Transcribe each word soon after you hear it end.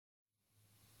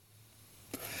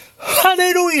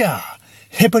Hallelujah!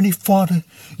 Heavenly Father,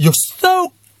 you're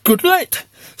so great,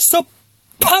 so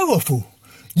powerful.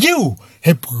 You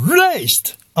have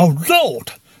raised our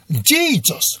Lord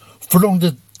Jesus from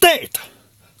the dead.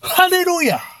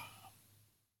 Hallelujah!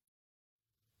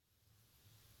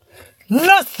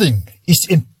 Nothing is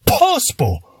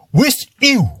impossible with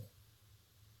you.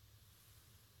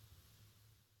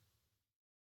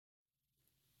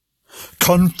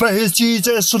 Confess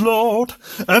Jesus, Lord,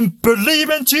 and believe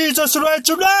in Jesus'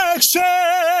 resurrection.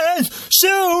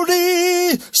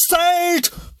 Surely saved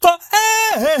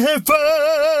forever.